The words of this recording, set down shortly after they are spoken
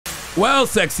Well,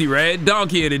 Sexy Red,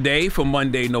 Donkey of the Day for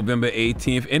Monday, November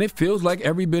 18th, and it feels like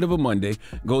every bit of a Monday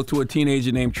goes to a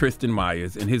teenager named Tristan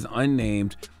Myers and his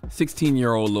unnamed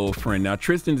 16-year-old little friend. Now,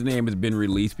 Tristan's name has been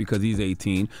released because he's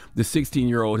 18. The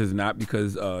 16-year-old has not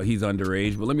because he's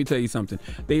underage. But let me tell you something.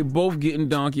 They both getting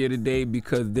Donkey of the Day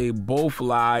because they both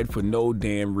lied for no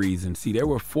damn reason. See, there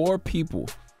were 4 people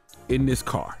in this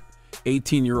car.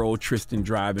 18-year-old Tristan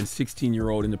driving,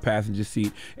 16-year-old in the passenger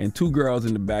seat, and 2 girls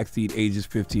in the back seat, ages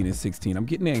 15 and 16. I'm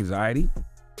getting anxiety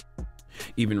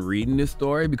even reading this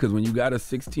story because when you got a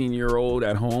 16-year-old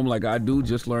at home like I do,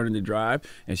 just learning to drive,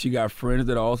 and she got friends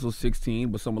that are also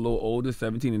 16, but some a little older,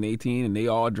 17 and 18, and they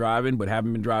all driving but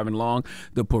haven't been driving long,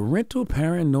 the parental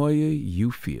paranoia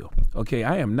you feel. Okay,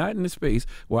 I am not in a space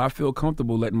where I feel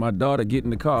comfortable letting my daughter get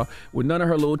in the car with none of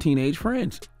her little teenage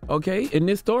friends. Okay, and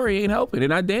this story ain't helping,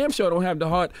 and I damn sure don't have the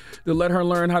heart to let her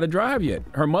learn how to drive yet.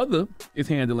 Her mother is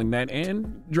handling that,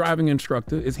 and driving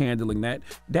instructor is handling that.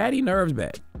 Daddy nerves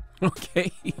bad.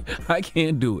 Okay, I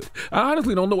can't do it. I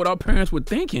honestly don't know what our parents were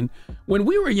thinking when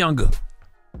we were younger,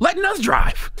 letting us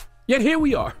drive. Yet here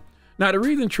we are. Now, the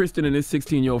reason Tristan and his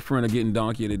 16-year-old friend are getting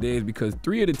Donkey of the Day is because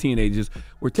 3 of the teenagers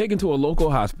were taken to a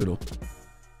local hospital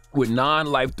with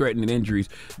non-life-threatening injuries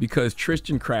because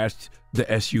Tristan crashed the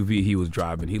SUV he was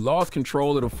driving. He lost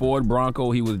control of the Ford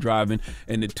Bronco he was driving,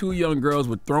 and the 2 young girls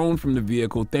were thrown from the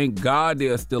vehicle. Thank God they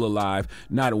are still alive.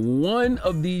 Not one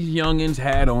of these youngins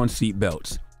had on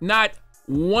seatbelts. Not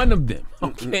one of them,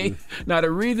 okay? Now,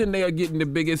 the reason they are getting the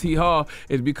biggest hee-haw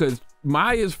is because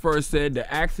Myers first said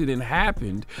the accident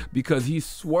happened because he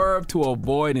swerved to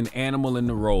avoid an animal in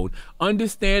the road.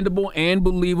 Understandable and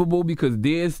believable because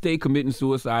deers stay committing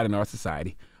suicide in our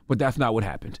society. But that's not what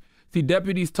happened. See,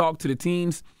 deputies talked to the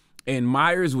teens, and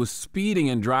Myers was speeding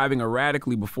and driving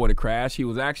erratically before the crash. He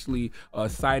was actually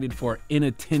cited for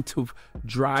inattentive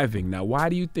driving. Now, why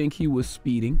do you think he was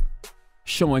speeding?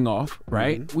 Showing off,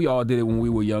 right? We all did it when we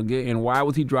were younger. And why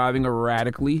was he driving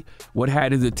erratically? What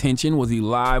had his attention? Was he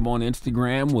live on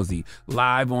Instagram? Was he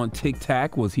live on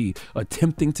TikTok? Was he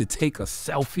attempting to take a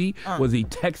selfie? Was he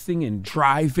texting and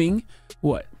driving?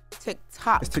 What?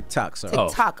 TikTok. It's TikTok, sir.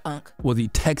 TikTok, Unc. Was he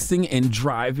texting and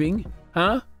driving?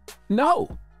 Huh?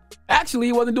 No. Actually,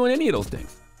 he wasn't doing any of those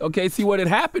things. Okay, see, what had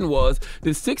happened was the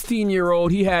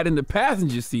 16-year-old he had in the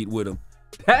passenger seat with him,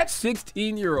 that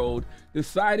 16-year-old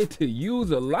decided to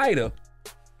use a lighter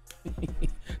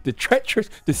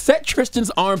to set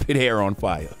Tristan's armpit hair on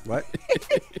fire. What?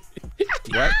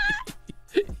 What?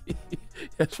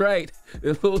 That's right. The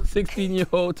little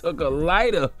 16-year-old took a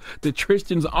lighter to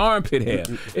Tristan's armpit hair.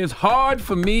 It's hard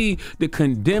for me to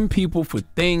condemn people for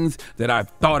things that I've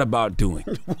thought about doing.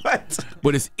 What?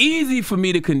 But it's easy for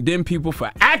me to condemn people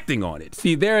for acting on it.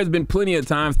 See, there has been plenty of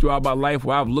times throughout my life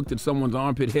where I've looked at someone's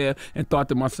armpit hair and thought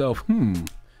to myself,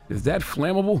 is that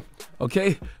flammable?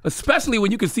 Okay? Especially when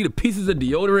you can see the pieces of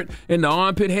deodorant in the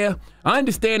armpit hair. I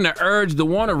understand the urge to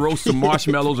want to roast some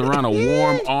marshmallows around a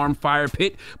warm arm fire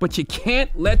pit, but you can't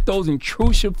let those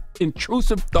intrusive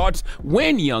thoughts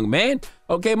win, young man.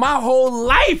 Okay? My whole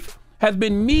life has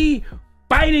been me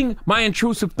fighting my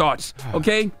intrusive thoughts.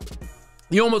 Okay?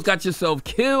 You almost got yourself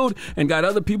killed and got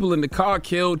other people in the car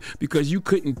killed because you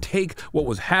couldn't take what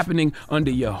was happening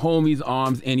under your homie's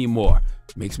arms anymore.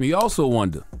 Makes me also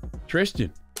wonder,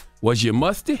 Tristan, was you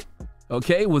musty?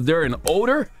 Okay, was there an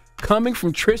odor coming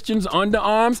from Tristan's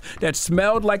underarms that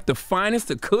smelled like the finest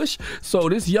of Kush? So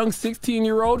this young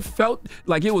 16-year-old felt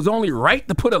like it was only right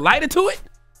to put a lighter to it?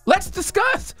 Let's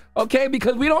discuss, okay?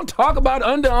 Because we don't talk about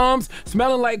underarms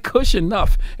smelling like Kush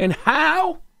enough. And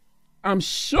how? I'm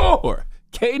sure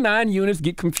K9 units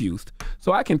get confused.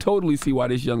 So I can totally see why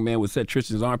this young man would set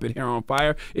Tristan's armpit hair on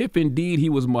fire if indeed he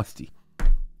was musty.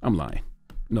 I'm lying.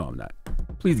 No, I'm not.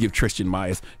 Please give Tristan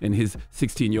Myers and his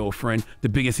 16-year-old friend the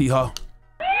biggest hee-haw.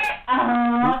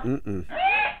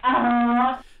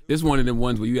 This is one of them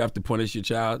ones where you have to punish your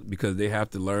child because they have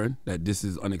to learn that this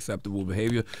is unacceptable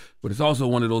behavior. But it's also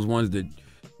one of those ones that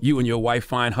you and your wife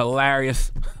find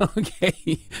hilarious.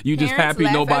 Okay? You just happy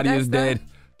nobody is dead.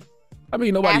 I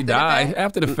mean, nobody died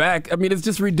after the fact. I mean, it's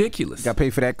just ridiculous. You got to pay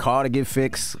for that car to get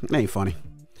fixed. It ain't funny.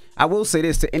 I will say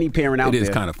this to any parent out there. It is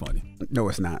kind of funny. No,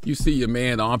 it's not. You see your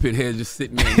man, the armpit hair just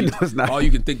sitting there. No, it's not. All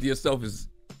you can think to yourself is,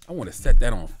 I want to set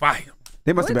that on fire.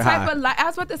 They must have been high. I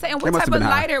was about to say, and what type of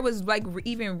lighter was like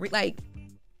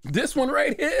This one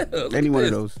right here. Any one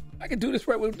of those. I can do this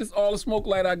right with this all the smoke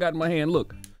lighter I got in my hand.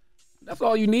 Look. That's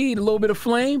all you need, a little bit of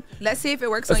flame. Let's see if it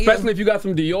works on you. Especially if you got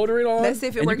some deodorant on. Let's see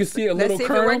if it works. You can see a little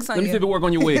kernel. Let me see if it works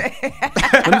on your wig. Let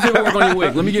me see if it works on your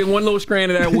wig. Let me get one little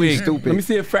strand of that wig. Stupid. Let me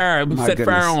see if set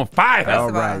fire on fire.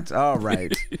 All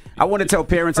right. I want to tell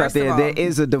parents out First of there, all, there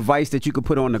is a device that you could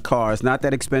put on the car. It's not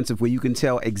that expensive, where you can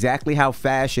tell exactly how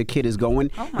fast your kid is going.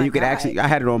 Oh my and you could God. actually, I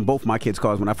had it on both my kids'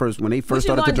 cars when they first what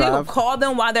started to you drive. do? Call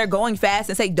them while they're going fast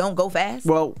and say, "Don't go fast."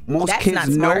 Well, most That's kids not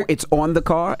know smart. it's on the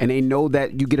car, and they know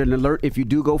that you get an alert if you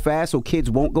do go fast, so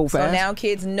kids won't go So fast. now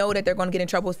kids know that they're going to get in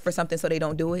trouble for something, so they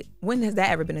don't do it. When has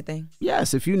that ever been a thing?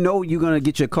 Yes, if you know you're going to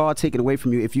get your car taken away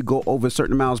from you if you go over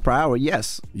certain miles per hour,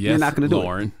 yes you're not going to do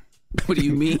Lauren. it. What do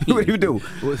you mean? What do you do?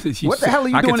 What the hell are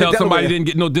you I doing can tell in somebody Delaware? didn't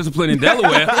get no discipline in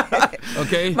Delaware.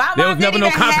 Okay? My There mom was never didn't no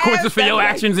even consequences have for your stuff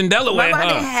actions in Delaware. My mom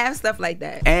huh? didn't have stuff like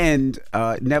that. And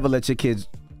never let your kids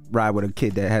ride with a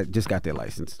kid that just got their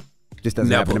license. Just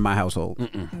doesn't happen in my household.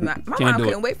 My Can't mom do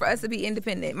couldn't it. wait for us to be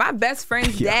independent. My best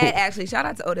friend's dad actually, shout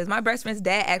out to Otis, my best friend's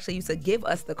dad actually used to give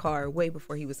us the car way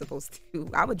before he was supposed to.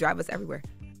 I would drive us everywhere.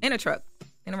 In a truck.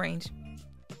 In a range.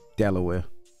 Delaware.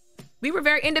 We were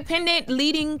very independent,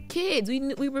 leading kids.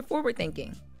 We were forward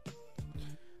thinking.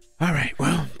 All right,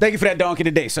 well, thank you for that donkey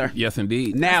today, sir. Yes,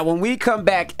 indeed. Now, when we come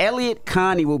back, Elliot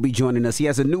Connie will be joining us. He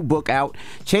has a new book out,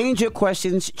 Change Your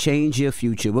Questions, Change Your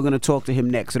Future. We're going to talk to him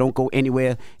next, so don't go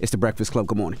anywhere. It's The Breakfast Club.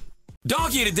 Good morning.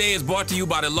 Donkey Today is brought to you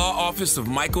by the law office of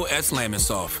Michael S.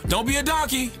 Lamonsoff. Don't be a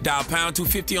donkey. Dial pound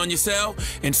 250 on your cell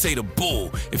and say the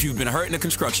bull if you've been hurt in a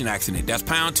construction accident. That's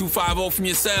pound 250 from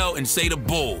your cell and say the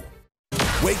bull.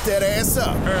 Wake that ass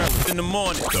up. Early in the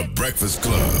morning. The Breakfast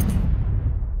Club.